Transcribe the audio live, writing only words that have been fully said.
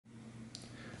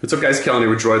What's up guys, Kellen here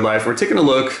with Droid Life. We're taking a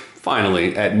look,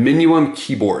 finally, at Minuum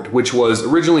keyboard, which was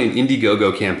originally an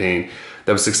Indiegogo campaign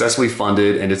that was successfully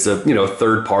funded, and it's a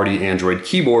third-party Android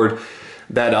keyboard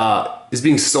that is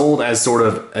being sold as sort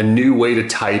of a new way to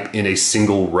type in a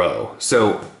single row.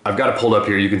 So I've got it pulled up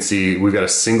here. You can see we've got a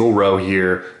single row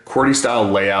here, QWERTY style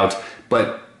layout,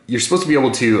 but you're supposed to be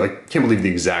able to, I can't believe the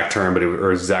exact term,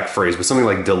 or exact phrase, but something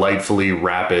like delightfully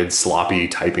rapid, sloppy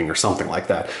typing or something like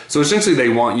that. So essentially they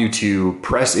want you to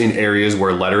press in areas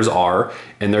where letters are,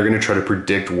 and they're gonna try to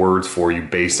predict words for you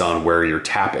based on where you're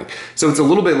tapping. So it's a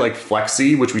little bit like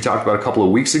Flexi, which we talked about a couple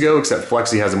of weeks ago, except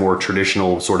Flexi has a more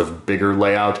traditional sort of bigger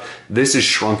layout. This is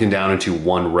shrunken down into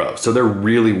one row. So they're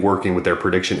really working with their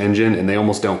prediction engine, and they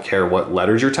almost don't care what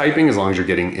letters you're typing as long as you're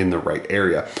getting in the right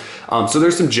area. So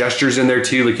there's some gestures in there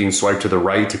too, like you can swipe to the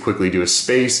right to quickly do a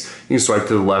space, you can swipe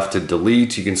to the left to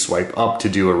delete, you can swipe up to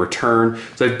do a return.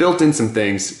 So I've built in some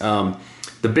things.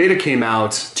 The beta came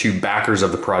out to backers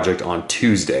of the project on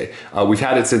Tuesday. We've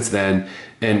had it since then,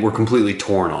 and we're completely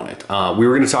torn on it. We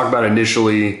were gonna talk about it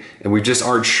initially, and we just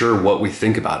aren't sure what we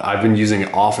think about it. I've been using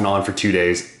it off and on for 2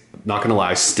 days. Not gonna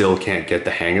lie, still can't get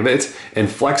the hang of it. And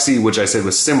Flexi, which I said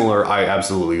was similar, I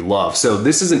absolutely love. So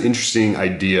this is an interesting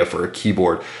idea for a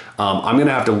keyboard. I'm gonna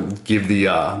have to give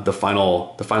the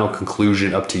final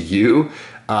conclusion up to you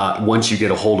once you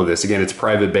get a hold of this. Again, it's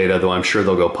private beta, though I'm sure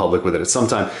they'll go public with it at some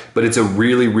time. But it's a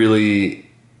really, really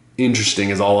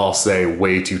interesting, is all I'll say,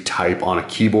 way to type on a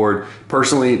keyboard.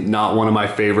 Personally, not one of my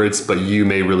favorites, but you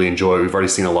may really enjoy it. We've already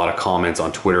seen a lot of comments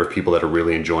on Twitter of people that are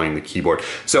really enjoying the keyboard.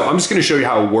 So I'm just gonna show you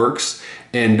how it works,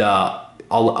 and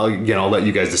I'll let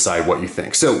you guys decide what you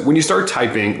think. So when you start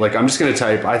typing, like I'm just gonna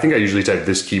type, I think I usually type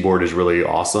 "this keyboard is really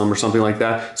awesome" or something like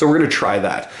that. So we're gonna try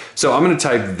that. So I'm gonna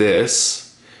type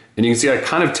this, and you can see I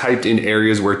kind of typed in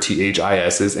areas where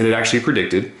THIS is, and it actually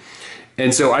predicted.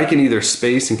 And so I can either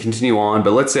space and continue on,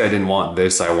 but let's say I didn't want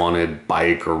this, I wanted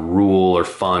bike or rule or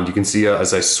fund. You can see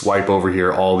as I swipe over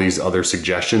here, all these other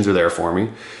suggestions are there for me.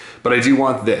 But I do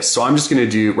want this, so I'm just gonna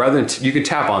do, rather than, you can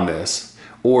tap on this,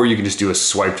 or you can just do a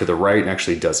swipe to the right and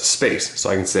actually does a space. So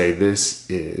I can say this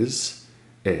is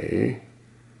a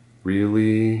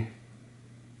really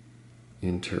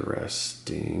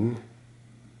interesting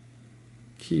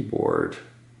keyboard.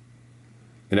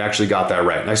 It actually got that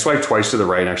right. And I swiped twice to the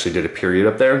right and actually did a period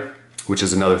up there, which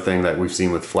is another thing that we've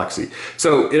seen with Flexi.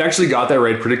 So it actually got that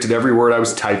right, predicted every word I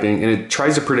was typing, and it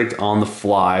tries to predict on the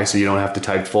fly so you don't have to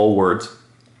type full words.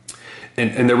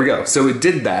 And there we go. So it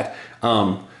did that,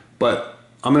 but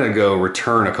I'm gonna go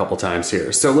return a couple times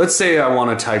here. So let's say I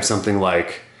wanna type something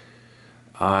like,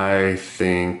 I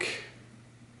think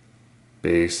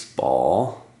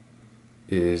baseball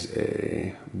is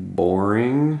a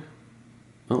boring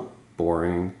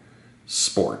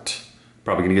sport.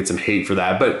 Probably gonna get some hate for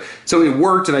that, but so it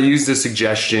worked, and I used a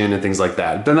suggestion and things like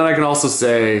that. Then I can also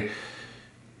say,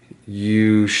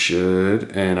 you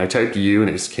should, and I typed you and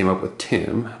it just came up with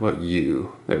Tim. How about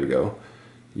you? There we go.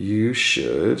 You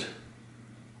should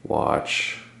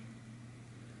watch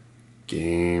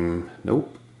game,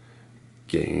 nope,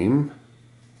 game,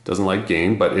 doesn't like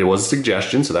game, but it was a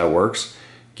suggestion, so that works.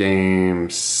 Game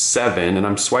 7, and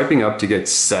I'm swiping up to get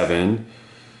 7,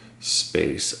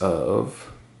 space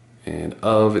of, and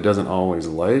of it doesn't always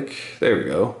like, there we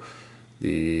go,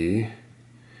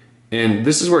 and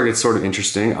this is where it gets sort of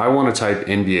interesting. I want to type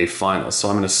NBA Finals, so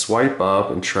I'm going to swipe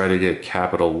up and try to get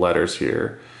capital letters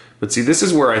here. But see, this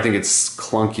is where I think it's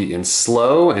clunky and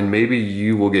slow, and maybe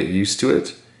you will get used to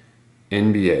it.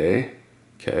 NBA,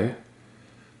 okay,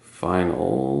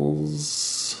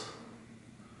 Finals,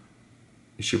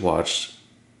 you should watch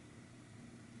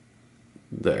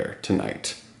there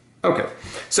tonight. Okay,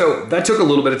 so that took a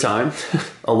little bit of time,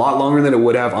 a lot longer than it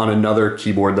would have on another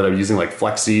keyboard that I'm using like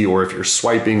Flexi, or if you're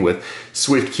swiping with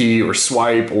Swift key or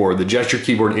swipe or the gesture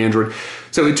keyboard Android.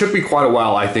 So it took me quite a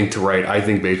while, I think, to write, I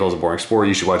think baseball is a boring sport,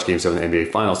 you should watch Game 7 of the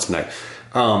NBA Finals tonight.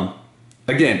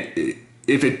 Again,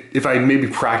 if I maybe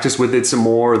practice with it some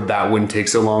more, that wouldn't take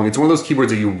so long. It's one of those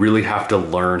keyboards that you really have to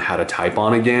learn how to type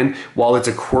on again. While it's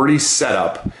a QWERTY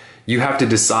setup, you have to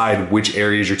decide which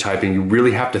areas you're typing. You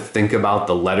really have to think about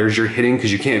the letters you're hitting,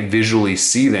 because you can't visually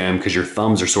see them because your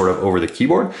thumbs are sort of over the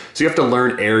keyboard. So you have to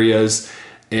learn areas,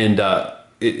 and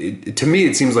to me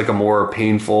it seems like a more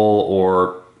painful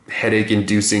or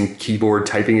headache-inducing keyboard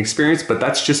typing experience, but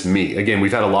that's just me. Again,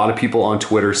 we've had a lot of people on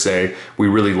Twitter say we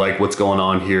really like what's going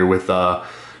on here with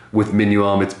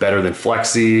Minuum. It's better than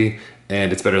Flexi,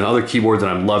 and it's better than other keyboards,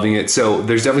 and I'm loving it. So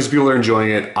there's definitely some people that are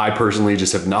enjoying it. I personally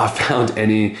just have not found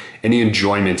any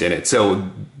enjoyment in it. So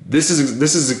this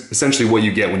is essentially what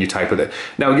you get when you type with it.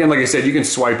 Now, again, like I said, you can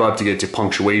swipe up to get to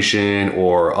punctuation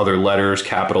or other letters,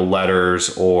 capital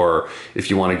letters, or if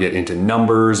you want to get into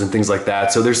numbers and things like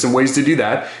that. So there's some ways to do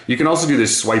that. You can also do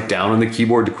this swipe down on the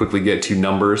keyboard to quickly get to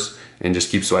numbers and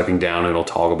just keep swiping down and it'll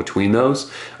toggle between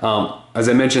those. As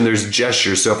I mentioned, there's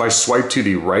gestures. So if I swipe to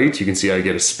the right, you can see I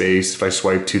get a space. If I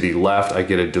swipe to the left, I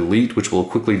get a delete, which will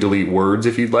quickly delete words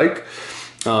if you'd like.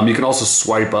 You can also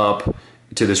swipe up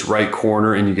to this right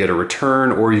corner and you get a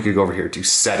return, or you could go over here to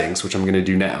settings, which I'm gonna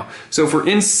do now. So if we're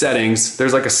in settings,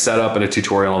 there's like a setup and a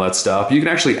tutorial and all that stuff. You can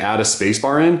actually add a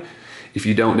spacebar in if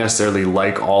you don't necessarily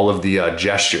like all of the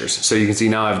gestures. So you can see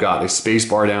now I've got a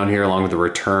spacebar down here along with a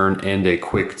return and a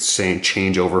quick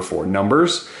changeover for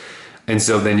numbers. And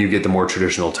so then you get the more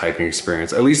traditional typing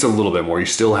experience, at least a little bit more. You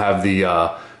still have the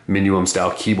Minuum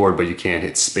style keyboard, but you can't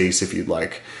hit space if you'd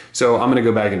like. So I'm gonna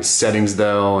go back into settings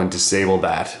though and disable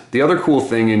that. The other cool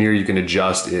thing in here you can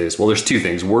adjust is, well, there's two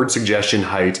things: word suggestion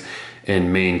height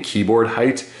and main keyboard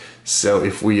height. So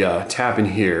if we tap in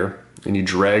here and you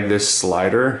drag this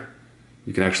slider,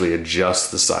 you can actually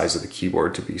adjust the size of the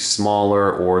keyboard to be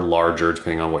smaller or larger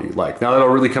depending on what you like. Now that'll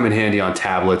really come in handy on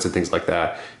tablets and things like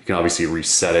that. You can obviously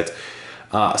reset it.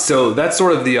 So that's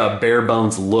sort of the bare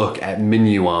bones look at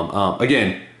Minuum.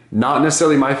 Again, not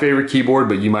necessarily my favorite keyboard,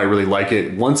 but you might really like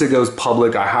it. Once it goes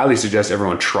public, I highly suggest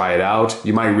everyone try it out.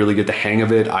 You might really get the hang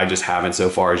of it. I just haven't so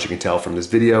far, as you can tell from this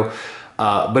video.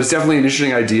 But it's definitely an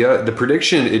interesting idea. The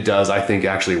prediction it does, I think,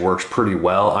 actually works pretty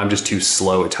well. I'm just too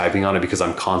slow at typing on it because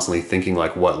I'm constantly thinking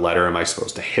like, what letter am I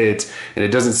supposed to hit? And it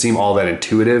doesn't seem all that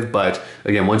intuitive, but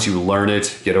again, once you learn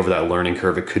it, get over that learning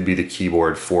curve, it could be the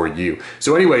keyboard for you.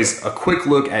 So anyways, a quick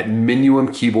look at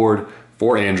Minuum keyboard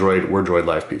for Android. We're Droid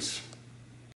Life. Peace.